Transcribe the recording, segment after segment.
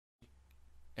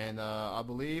And I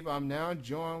believe I'm now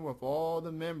joined with all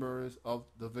the members of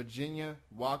the Virginia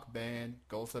rock band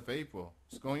Ghosts of April.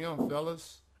 What's going on,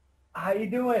 fellas? How you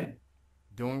doing?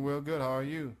 Doing real good. How are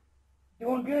you?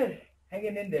 Doing good.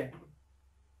 Hanging in there.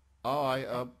 All right.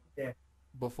 There.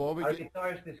 Before we Our get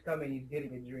guitarist is coming. He's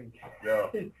getting a drink. Yeah.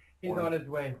 He's on his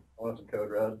way. I want some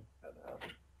code red.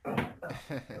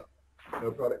 No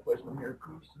product placement here.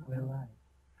 We're live.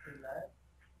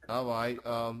 all right.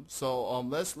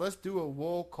 Let's do a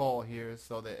roll call here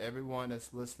so that everyone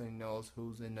that's listening knows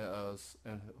who's in the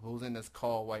who's in this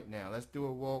call right now. Let's do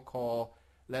a roll call.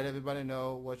 Let everybody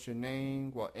know what's your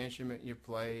name, what instrument you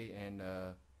play,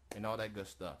 and all that good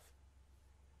stuff.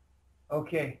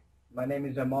 Okay. My name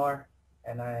is Amar,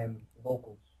 and I'm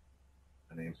vocals.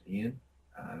 My name's Ian.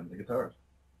 I'm the guitarist.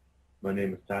 My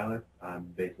name is Tyler. I'm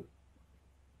bassist.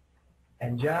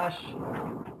 And Josh,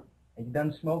 are you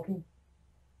done smoking?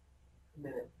 A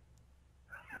minute.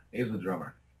 He's the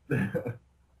drummer.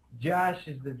 Josh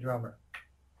is the drummer.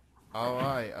 All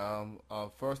right.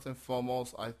 First and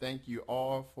foremost, I thank you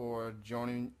all for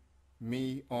joining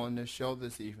me on the show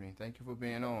this evening. Thank you for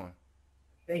being on.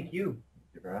 Thank you.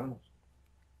 Thank you for having us.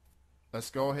 Let's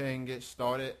go ahead and get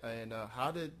started. And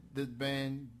how did the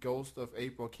band Ghost of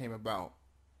April came about?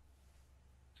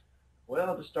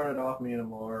 Well, it just started off me and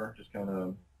Amar just kind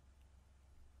of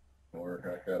work.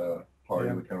 I got a party.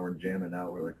 Yeah. We kind of were jamming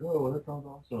out. We're like, oh, well, that sounds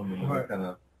awesome. And Right. we kind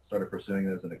of started pursuing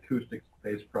it as an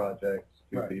acoustic-based project,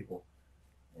 two Right. people.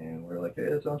 And we are like, hey,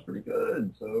 that sounds pretty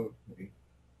good. So we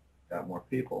got more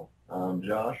people.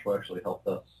 Josh, who actually helped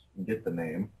us get the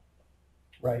name,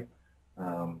 Right.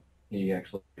 he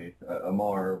actually,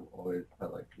 Amar always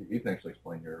had like, you can actually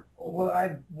explain your old Well,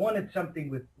 I wanted something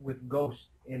with ghost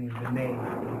in the name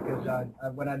because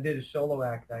when I did a solo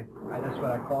act, that's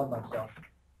what I called myself.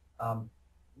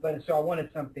 But so I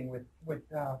wanted something with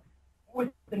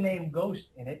the name Ghost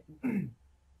in it,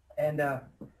 and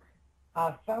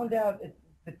I found out at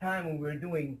the time when we were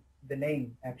doing the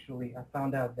name. Actually, I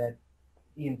found out that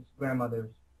Ian's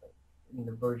grandmother's in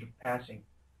the verge of passing,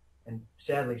 and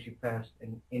sadly she passed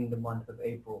in the month of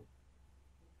April.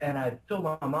 And I told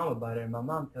my mom about it, and my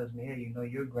mom tells me, hey, you know,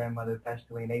 your grandmother passed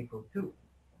away in April too.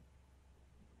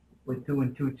 With two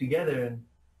and two together, and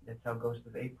that's how Ghost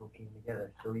of April came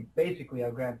together. So basically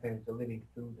our grandparents are living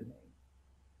through the name,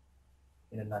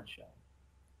 in a nutshell.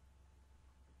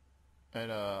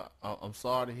 And I'm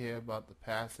sorry to hear about the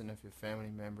passing of your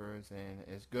family members, and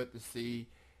it's good to see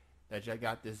that you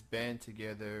got this band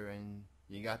together and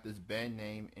you got this band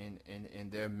name in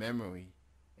their memory,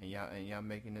 and y'all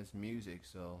making this music.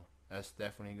 So that's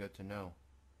definitely good to know.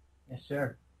 Yes,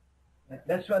 sir.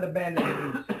 That's why the band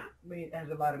name has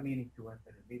a lot of meaning to us,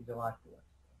 and it means a lot to us.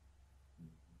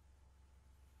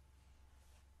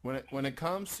 When it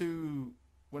comes to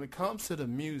the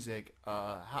music,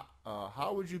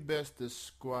 how would you best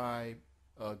describe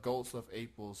Ghosts of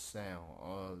April's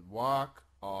sound? Rock,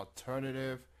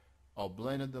 alternative, or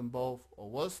blend of them both? Or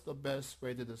what's the best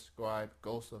way to describe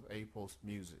Ghosts of April's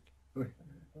music?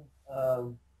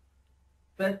 Um,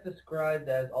 Best described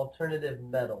as alternative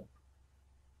metal.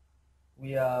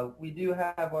 We do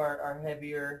have our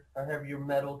heavier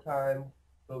metal times,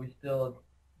 but we still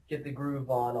get the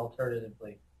groove on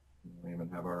alternatively. We even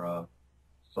have our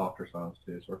softer songs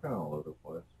too, so we're kind of all over the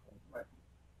place.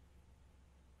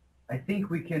 I think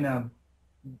we can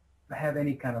have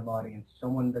any kind of audience.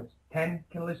 Someone that's 10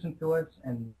 can listen to us,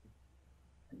 and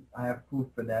I have proof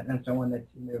for that. And someone that's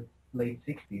in their late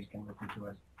 60s can listen to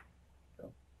us.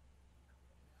 So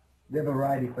we have a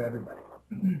variety for everybody,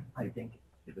 I think.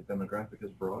 Keep the demographic as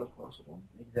broad as possible.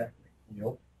 Exactly.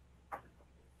 Yep.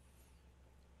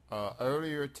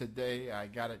 Earlier today, I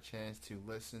got a chance to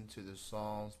listen to the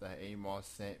songs that Amar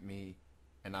sent me,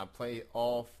 and I played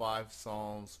all 5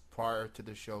 songs prior to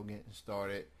the show getting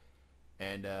started,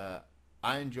 and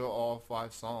I enjoy all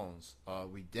 5 songs.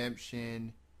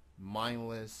 Redemption,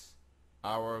 Mindless,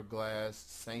 Hourglass,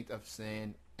 Saint of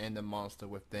Sin, and The Monster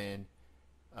Within.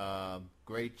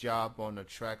 Great job on the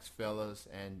tracks, fellas,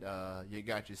 and you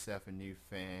got yourself a new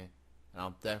fan, and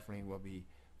I'm definitely will be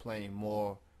playing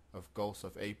more of Ghosts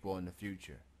of April in the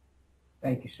future.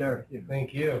 Thank you, sir.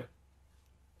 Thank you.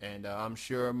 And I'm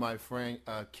sure my friend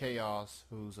Chaos,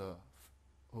 who's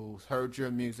heard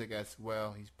your music as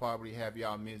well, he's probably have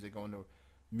y'all music on the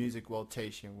music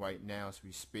rotation right now as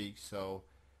we speak. So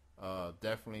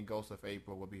definitely Ghosts of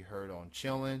April will be heard on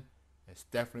Chillin'. It's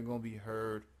definitely going to be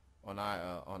heard on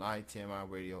ITMI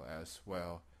Radio as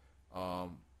well.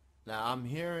 Now I'm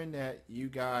hearing that you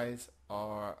guys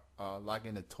are like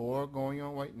in a tour going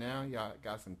on right now. Y'all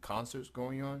got some concerts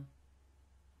going on.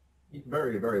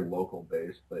 Very, very local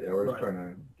based, but yeah, we're just Right.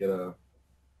 trying to get a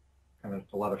kind of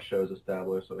a lot of shows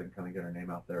established, so we can kind of get our name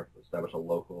out there, establish a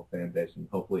local fan base, and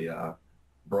hopefully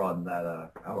broaden that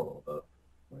out a little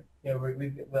bit. Yeah,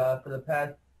 we've for the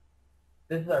past.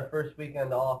 This is our first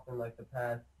weekend off in like the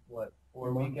past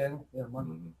 4 weekends, Yeah, month.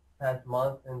 Mm-hmm. past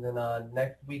month, and then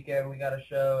next weekend we got a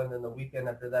show, and then the weekend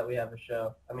after that we have a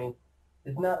show. I mean,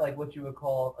 it's not like what you would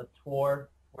call a tour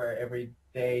where every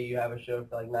day you have a show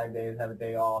for like 9 days, have a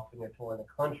day off, and you're touring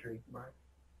the country. Right.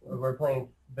 We're playing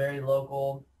very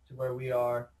local to where we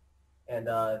are, and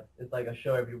it's like a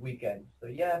show every weekend. So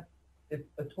yeah, it's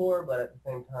a tour, but at the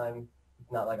same time,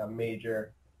 it's not like a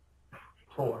major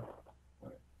tour.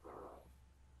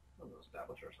 We'll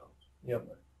establish ourselves.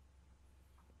 Yep.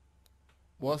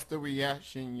 What's the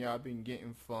reaction y'all been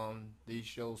getting from these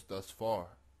shows thus far?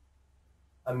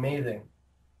 Amazing.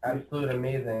 Absolute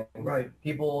amazing. Right.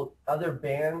 People, other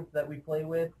bands that we play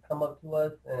with come up to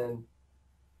us, and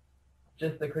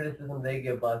just the criticism they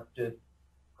give us just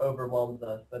overwhelms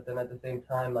us. But then at the same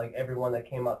time, like everyone that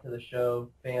came out to the show,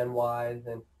 fan-wise,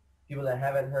 and people that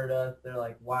haven't heard us, they're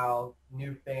like, wow,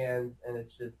 new fans. And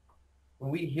it's just, when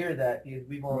we hear that, because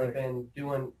we've only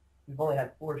we've only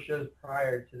had 4 shows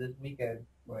prior to this weekend,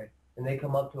 Right. and they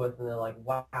come up to us and they're like,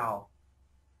 wow,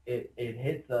 it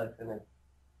hits us, and it's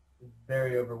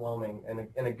very overwhelming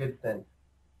in a good sense.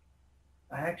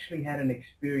 I actually had an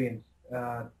experience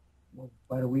about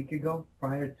a week ago,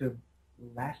 prior to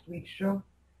last week's show.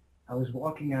 I was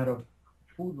walking out of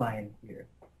Food Lion here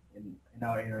in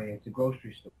our area. It's a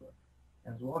grocery store.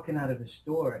 I was walking out of the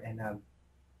store, and I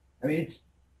mean,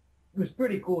 it was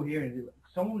pretty cool here.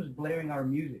 Someone was blaring our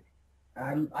music.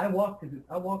 I walked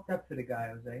up to the guy.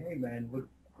 I was like, "Hey, man, look,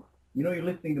 you know you're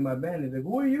listening to my band." He's like,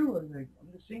 "Who are you?" I was like, "I'm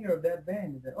the singer of that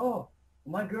band." He's like, "Oh,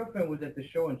 well, my girlfriend was at the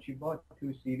show and she bought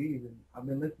 2 CDs and I've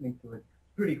been listening to it."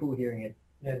 It's pretty cool hearing it.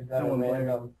 Yeah, it's Someone blaring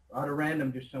blaring out of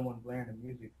random, just someone blaring the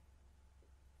music.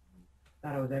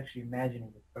 Thought I was actually imagining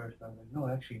it first. I was like, no,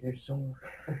 actually, there's someone.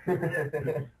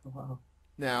 Wow.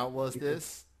 Now was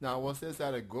this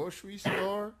at a grocery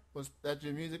store? Was that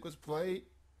your music was played?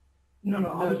 No,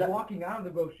 I was walking out of the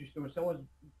grocery store. Someone's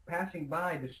passing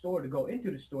by the store to go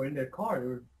into the store in their car. They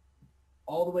were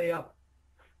all the way up.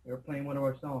 They were playing one of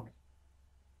our songs.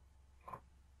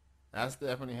 That's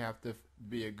definitely have to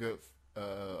be a good,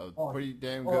 pretty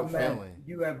damn Oh, good man,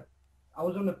 feeling. I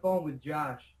was on the phone with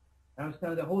Josh, and I was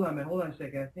telling him, hold on a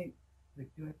second. I think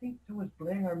someone's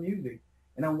playing our music.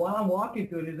 And while I'm walking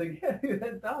to it, he's like, yeah, dude,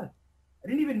 that's us. I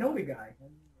didn't even know the guy.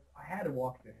 I had to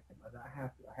walk to him. I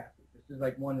have to. This is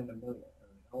like 1 in a million.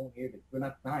 I won't hear this. We're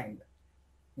not signed.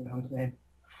 You know what I'm saying?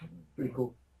 Pretty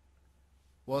cool.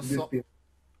 What Good feel.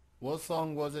 what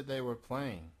song was it they were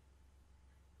playing?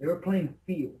 They were playing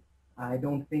Feel. I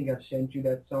don't think I've sent you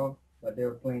that song, but they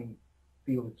were playing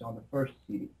Feel. It's on the first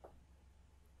CD.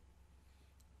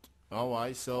 All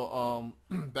right, so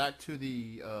back to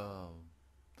the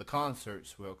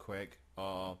concerts real quick.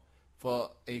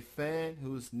 For a fan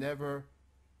who's never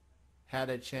had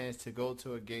a chance to go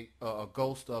to a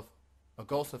Ghost of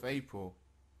April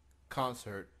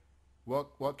concert,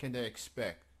 what can they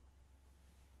expect?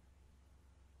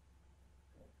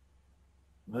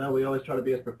 Well, we always try to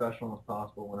be as professional as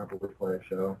possible whenever we play a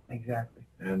show, Exactly.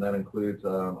 and that includes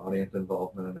audience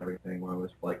involvement and everything. We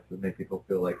always like to make people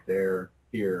feel like they're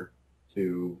here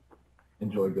to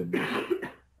enjoy good music.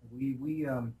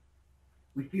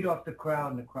 We feed off the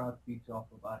crowd, and the crowd feeds off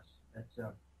of us. That's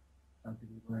something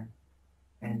we learned.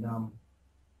 And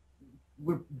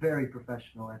we're very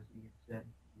professional, as you said.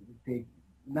 We take,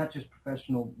 not just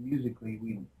professional musically.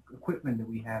 Equipment that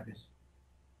we have is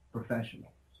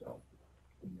professional. So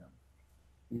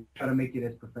we try to make it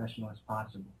as professional as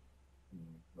possible.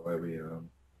 The way we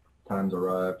times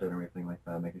arrived and everything like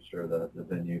that, making sure that the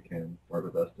venue can work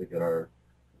with us to get our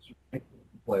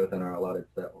play within our allotted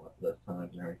set list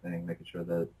times and everything, making sure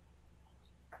that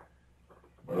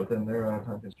we're within their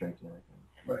time constraints and everything.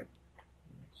 Right.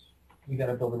 We got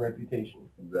to build a reputation.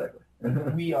 Exactly.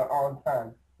 We are on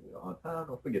time. On time,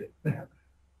 don't forget it.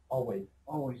 Always.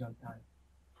 Always on time.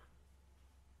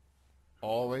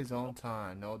 Always on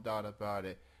time, no doubt about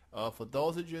it. For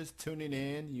those who are just tuning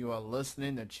in, you are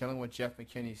listening to Chilling with Jeff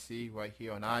McKinney C right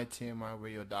here on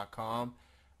itmiradio.com.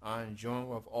 I'm joined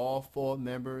with all 4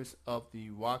 members of the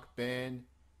rock band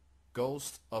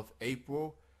Ghost of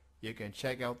April. You can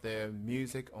check out their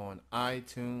music on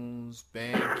iTunes,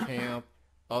 Bandcamp,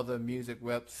 other music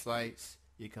websites.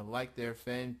 You can like their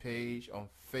fan page on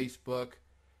Facebook.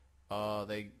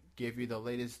 They give you the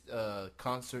latest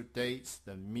concert dates,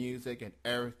 the music, and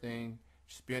everything.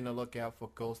 Just be on the lookout for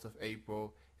Ghost of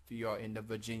April if you are in the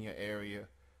Virginia area.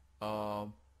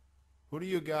 Who do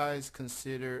you guys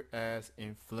consider as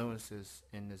influences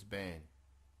in this band?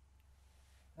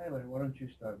 Tyler, why don't you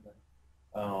start, buddy?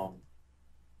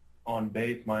 On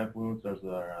bass, my influences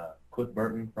are Cliff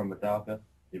Burton from Metallica,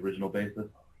 the original bassist.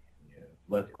 Yeah.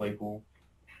 Les Claypool.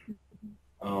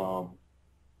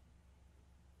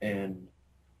 And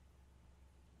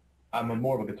I'm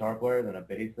more of a guitar player than a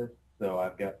bassist, so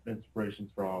I've got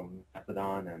inspirations from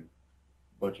Mastodon and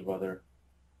a bunch of other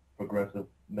progressive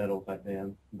metal type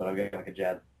bands, but I've got like a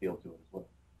jazz feel to it as well.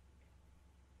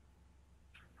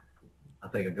 I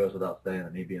think it goes without saying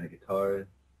that me being a guitarist,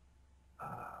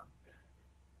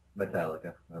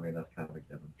 Metallica. I mean, that's kind of a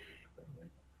given.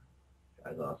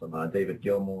 Guy's awesome. David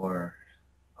Gilmour,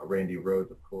 Randy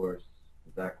Rhoads, of course,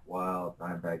 Zach Wild,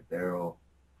 Dimebag Darrell,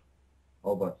 a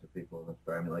whole bunch of people have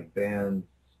inspired me. Like bands,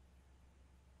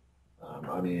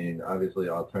 I mean, obviously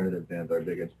alternative bands are a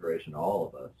big inspiration to all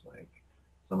of us. Like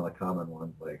some of the common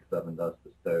ones like Seven Dust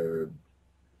Disturbed.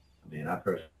 I mean, I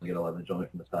personally get a lot of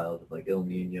enjoyment from the styles of like Il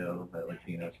Nino, that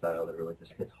Latino style that really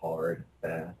just hits hard,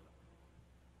 fast.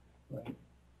 Like,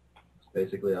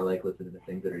 basically, I like listening to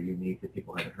things that are unique that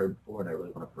people haven't heard before, and I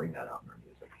really want to bring that out in our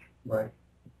music. Right.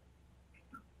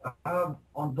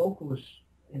 On vocalist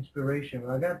inspiration,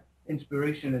 I got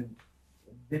inspiration in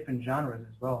different genres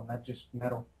as well, not just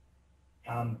metal.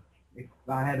 If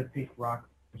I had to pick rock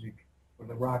music or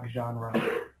the rock genre,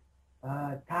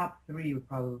 top three would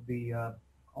probably be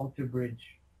Alter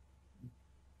Bridge,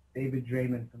 David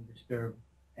Draymond from Disturbed,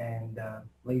 and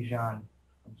Lejean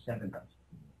from Seven Dust.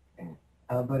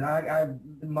 But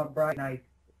my Bright Night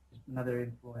is another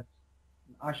influence.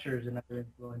 Usher is another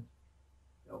influence.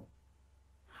 So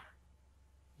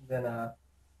Then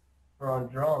for on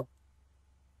drums,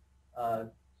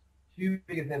 two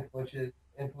biggest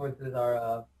influences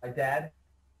are my dad.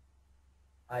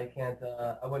 I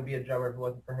wouldn't be a drummer if it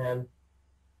wasn't for him.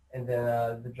 And then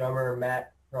the drummer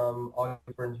Matt from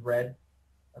August Burns Red.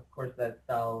 Of course, that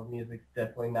style of music's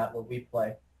definitely not what we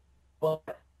play, but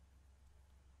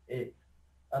it's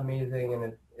amazing,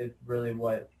 and it's really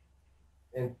what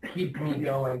and keeps me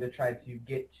going to try to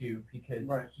get to, because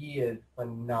he is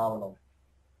phenomenal.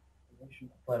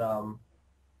 But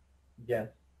yes.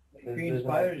 He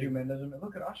inspires you, man. Doesn't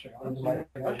look at Usher. I'm not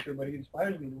Usher, but he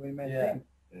inspires me the way man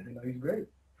sings. You know, he's great.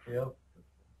 Yep.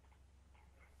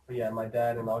 But yeah, my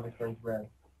dad and August Burns Red,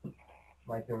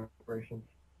 my two inspirations.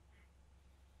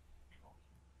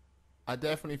 I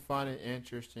definitely find it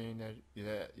interesting that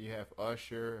you have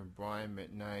Usher and Brian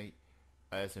McKnight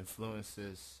as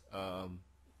influences,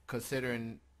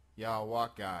 considering y'all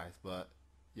walk guys, but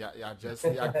y'all just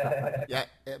yeah.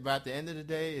 But at the end of the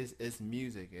day, it's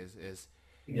music. It's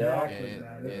exactly,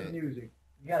 man. It's music.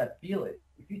 You gotta feel it.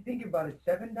 If you think about it,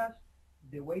 Seven Dust,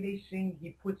 the way they sing,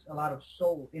 he puts a lot of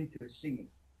soul into his singing,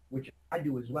 which I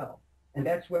do as well, and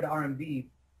that's where the R&B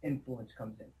influence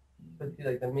comes in. But see,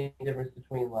 like the main difference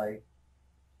between like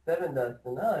Seven Dust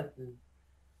and us is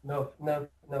no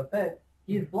offense.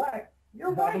 He's black.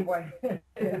 You're white. That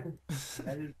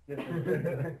is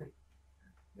different.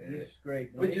 It's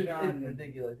great. Which is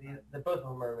ridiculous. The both of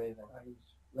them are amazing.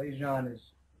 Lejean is,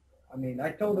 I mean,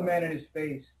 I told the man in his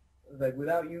face, I was like,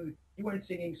 without you, you weren't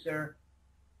singing, sir,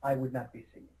 I would not be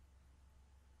singing.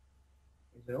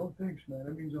 He said, oh, thanks, man.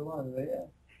 That means a lot. I said, yeah.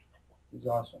 He's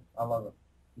awesome. I love him.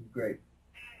 He's great.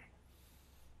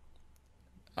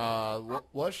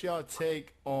 What's your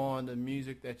take on the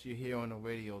music that you hear on the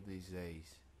radio these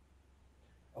days?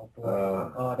 Oh,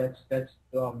 boy. That's,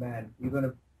 oh, man. You're going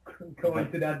to go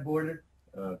into that border?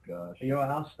 Oh, gosh. You know,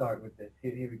 I'll start with this.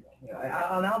 Here we go. You know,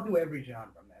 I'll do every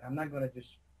genre, man. I'm not going to just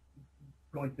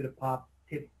go into the top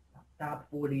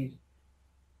 40s.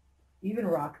 Even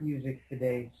rock music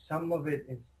today, some of it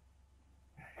is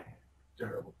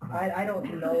terrible. I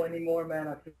don't know anymore, man.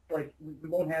 I feel like we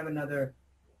won't have another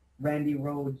Randy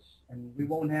Rhoads, and we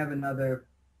won't have another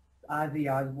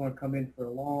Ozzy Osbourne come in for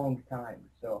a long time.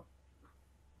 So,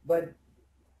 but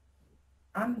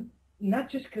I'm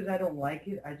not just because I don't like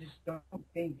it. I just don't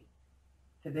think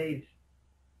today's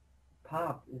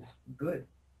pop is good.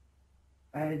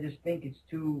 I just think it's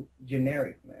too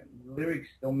generic, man. The lyrics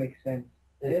don't make sense.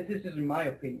 This is my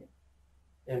opinion.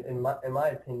 In my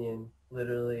opinion,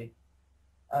 literally,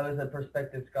 I was a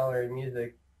prospective scholar in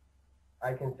music.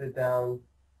 I can sit down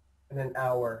in an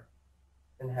hour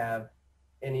and have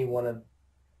any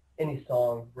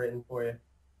song written for you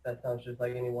that sounds just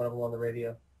like any one of them on the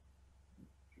radio.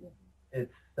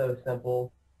 It's so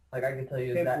simple. Like I could tell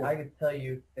you simple. that I could tell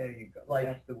you. There you go. Like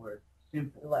that's the word.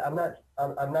 Simple. Like I'm not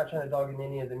trying to dog in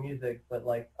any of the music, but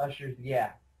like Usher's,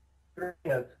 yeah, 3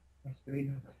 notes. That's 3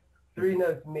 notes. 3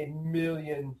 notes made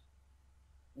millions.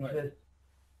 Right. Just,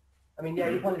 I mean, yeah,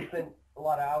 he probably spent a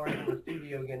lot of hours in the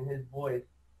studio getting his voice.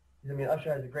 I mean,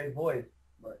 Usher has a great voice,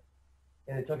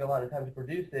 and it took a lot of time to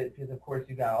produce it because, of course,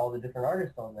 you got all the different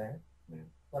artists on there. Yeah.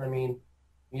 But I mean,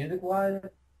 music-wise,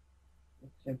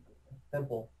 It's simple. it's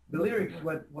simple. The lyrics,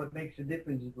 what makes a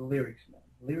difference is the lyrics, man.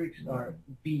 Lyrics are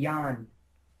beyond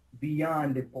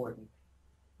important.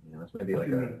 Yeah, that's maybe What like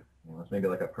do you a mean? that's maybe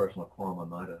like a personal qualm I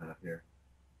might have here,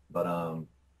 but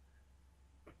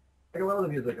like a lot of the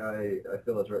music I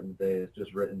feel is written today is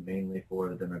just written mainly for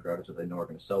the demographics that they know are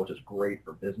going to sell, which is great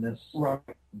for business. Right.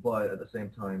 But at the same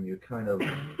time, you kind of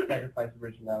Sacrifice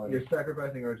originality. you're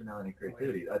sacrificing originality and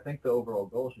creativity. I think the overall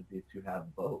goal should be to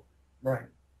have both. Right.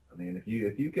 I mean, if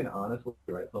you can honestly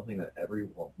write something that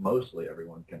mostly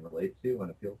everyone can relate to and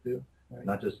appeal to, Right.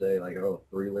 not just say like, oh,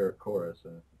 3-lyric chorus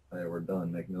and hey, we're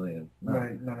done, make millions. No.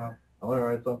 Right. No. I want to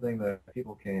write something that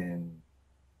people can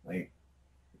like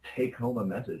take home a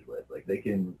message with. Like they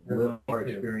can live our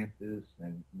experiences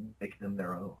and make them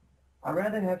their own. I'd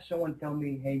rather have someone tell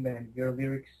me, "Hey, man, your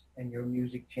lyrics and your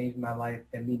music changed my life,"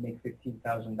 than me make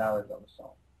 $15,000 on a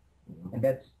song. You know?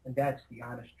 And that's the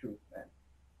honest truth, man.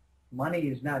 Money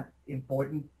is not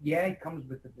important. Yeah, it comes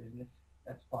with the business.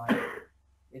 That's fine.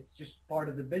 It's just part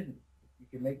of the business. You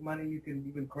can make money, you can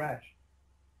even crash.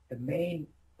 The main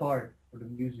part for the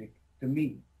music, to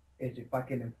me, is if I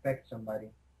can affect somebody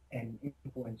and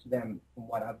influence them from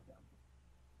what I've done.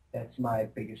 That's my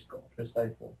biggest goal.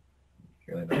 Precisely.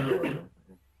 Really nice word.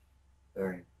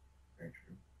 Very, very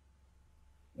true.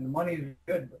 And money is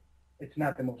good, but it's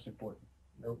not the most important.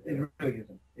 Nope. It really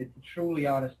isn't. It truly,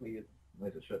 honestly isn't. At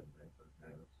least it shouldn't be. But,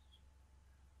 yeah,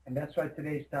 And that's why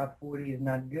today's top 40 is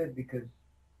not good, because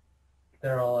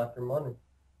They're all after money.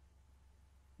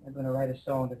 I'm going to write a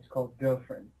song that's called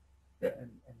Girlfriend, Yeah.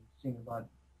 and sing about,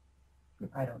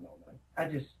 I don't know, man. I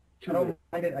don't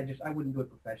mind it. I wouldn't do it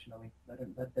professionally.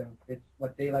 Let them, it's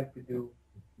what they like to do.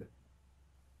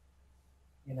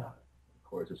 You know, of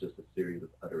course, it's just a series of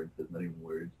utterances, not even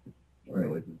words. Right.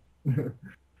 Noises.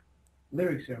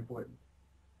 Lyrics are important.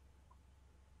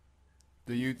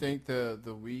 Do you think the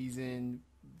reason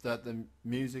that the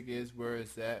music is where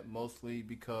it's at mostly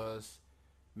because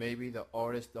maybe the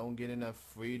artists don't get enough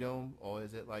freedom, or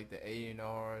is it like the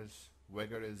A&Rs,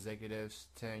 record executives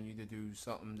telling you to do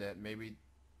something that maybe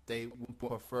they would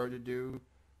prefer to do?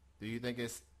 Do you think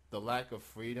it's the lack of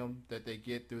freedom that they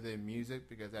get through their music?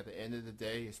 Because at the end of the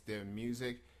day, it's their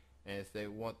music, and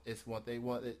it's what they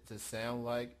want it to sound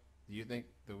like. Do you think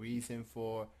the reason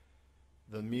for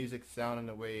the music sounding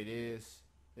the way it is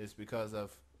because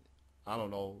of, I don't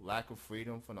know, lack of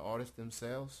freedom from the artists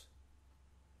themselves?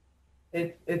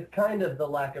 It's kind of the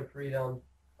lack of freedom,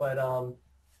 but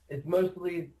it's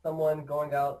mostly someone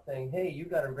going out saying, "Hey, you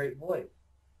got a great voice.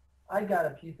 I got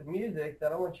a piece of music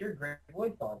that I want your great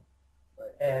voice on."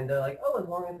 And they're like, "Oh, as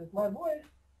long as it's my voice,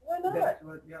 why not?" That's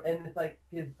what, yep. And it's like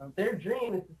their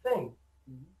dream is to sing.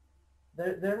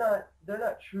 Mhm. They're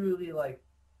not truly like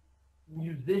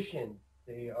musicians.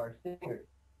 They are singers.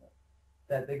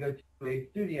 That they go to a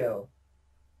studio,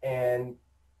 and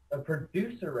a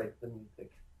producer writes the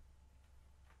music,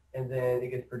 and then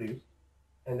it gets produced,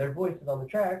 and their voice is on the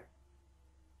track,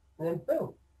 and then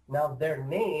boom, now their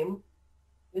name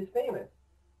is famous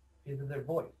because of their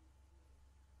voice.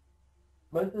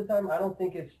 Most of the time, I don't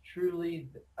think they truly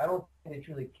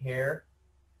care,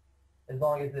 as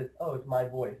long as it's my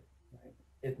voice, Right.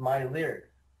 it's my lyrics.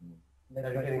 That's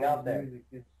They're why getting today's out there. music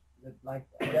is like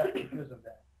that, Yeah. because of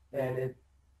that. And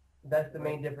that's the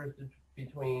main difference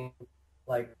between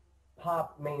like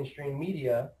pop mainstream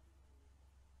media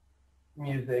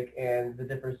music and the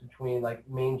difference between like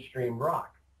mainstream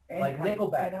rock, And like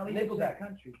Nickelback. and I'll even say Nickelback.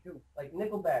 country too. like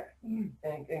Nickelback Mm.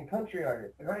 and country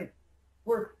artists Right.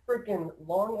 work freaking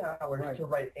long hours Right. to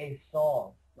write a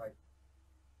song. Right.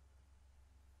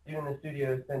 Dude in the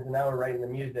studio spends an hour writing the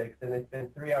music, then they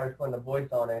spend 3 hours putting the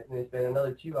voice on it, and they spend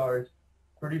another 2 hours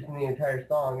producing the entire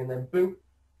song, and then boom,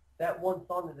 that one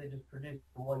song that they just produced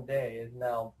in one day is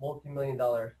now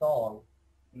multi-million-dollar song.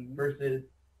 Mhm. Versus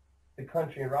the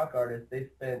country and rock artists, they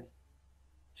spent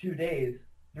 2 days,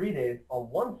 3 days on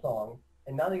one song,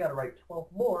 and now they got to write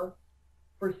 12 more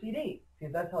for a CD,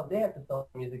 because that's how they have to sell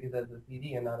music, is as a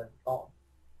CD and not as a song.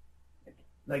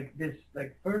 Like this,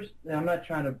 like first, and I'm not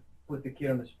trying to put the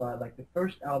kid on the spot, like the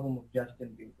first album of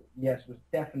Justin Bieber, yes, was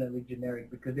definitely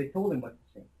generic because they told him what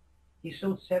to sing. He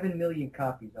sold 7 million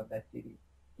copies of that CD.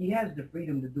 He has the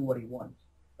freedom to do what he wants,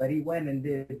 but he went and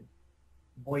did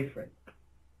Boyfriend,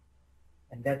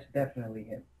 and that's definitely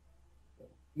him. So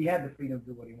he had the freedom to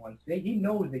do what he wants. He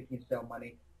knows they can sell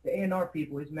money. The A&R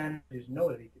people, his managers, know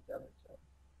that he can sell it. So.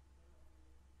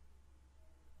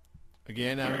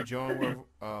 Again, I'm joined with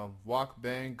Rock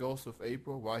Band Ghost of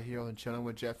April right here on Chilling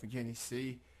with Jeff and Kenny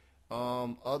C.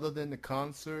 Other than the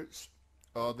concerts,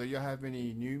 Do y'all have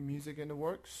any new music in the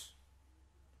works?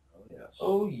 Oh yes.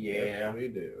 Oh yeah. Yes, we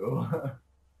do.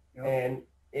 And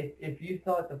if you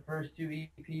thought the first two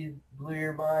EPs blew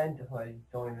your mind, I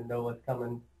don't even know what's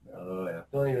coming. Oh yeah.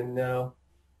 Don't even know.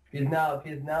 Because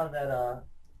now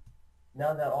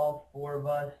that all four of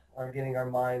us are getting our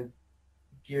minds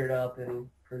geared up and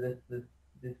for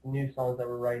this new songs that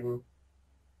we're writing,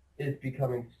 it's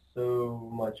becoming so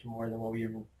much more than what we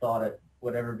even thought it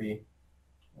would ever be.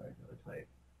 Really tight.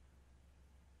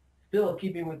 Still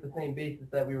keeping with the same basis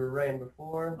that we were writing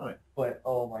before, Oh, yeah. but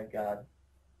oh my god,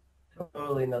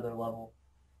 totally another level.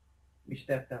 We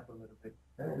stepped up a little bit.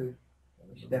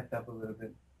 We stepped up a little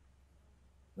bit.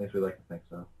 At least we like to think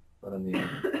so. But in the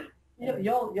end,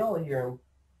 Y'all hear him.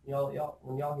 Y'all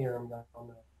when y'all hear him, y'all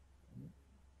know.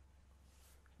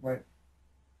 Right.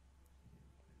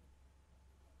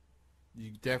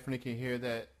 You definitely can hear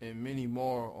that and many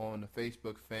more on the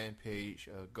Facebook fan page.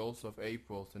 Ghosts of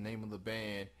April is the name of the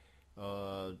band.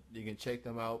 You can check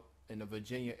them out in the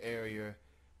Virginia area.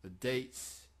 The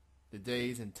dates, the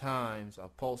days and times are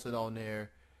posted on there.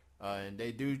 And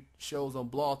they do shows on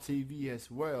Blog TV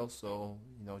as well. So,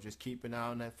 just keep an eye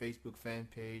on that Facebook fan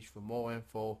page for more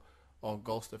info on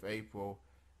Ghost of April.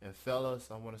 And fellas,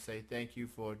 I want to say thank you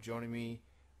for joining me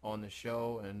on the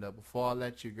show. And before I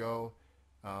let you go,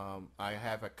 I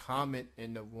have a comment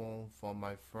in the room from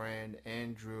my friend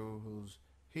Andrew,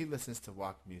 he listens to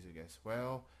rock music as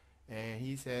well, and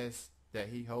he says that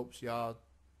he hopes y'all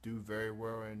do very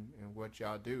well in what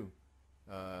y'all do.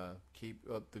 Keep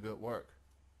up the good work.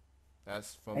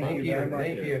 That's from Thank my you, very much.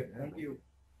 thank you, Thank you.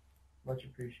 much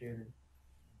appreciated.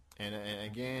 And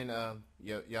again,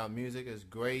 y'all music is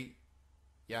great.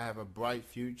 Y'all have a bright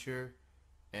future,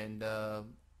 and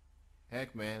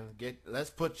heck, man, let's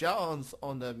put y'all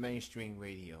on the mainstream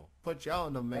radio. Put y'all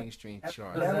on the mainstream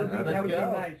chart. That would Let's be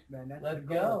go. nice, man. That's Let's the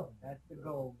goal. go. That's the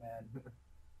goal, man.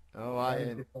 All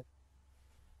right,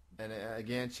 and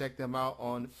again, check them out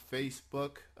on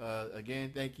Facebook.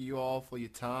 Again, thank you all for your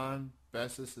time.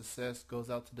 Best of success goes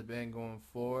out to the band going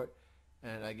forward.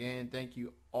 And again, thank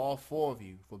you all four of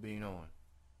you for being on.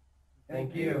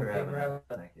 Thank you. for Thank you having for us. having us.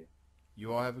 Thank you.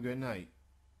 You all have a good night.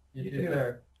 You You too, too.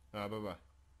 sir. All right, bye-bye.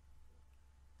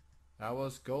 That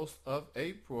was Ghost of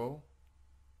April.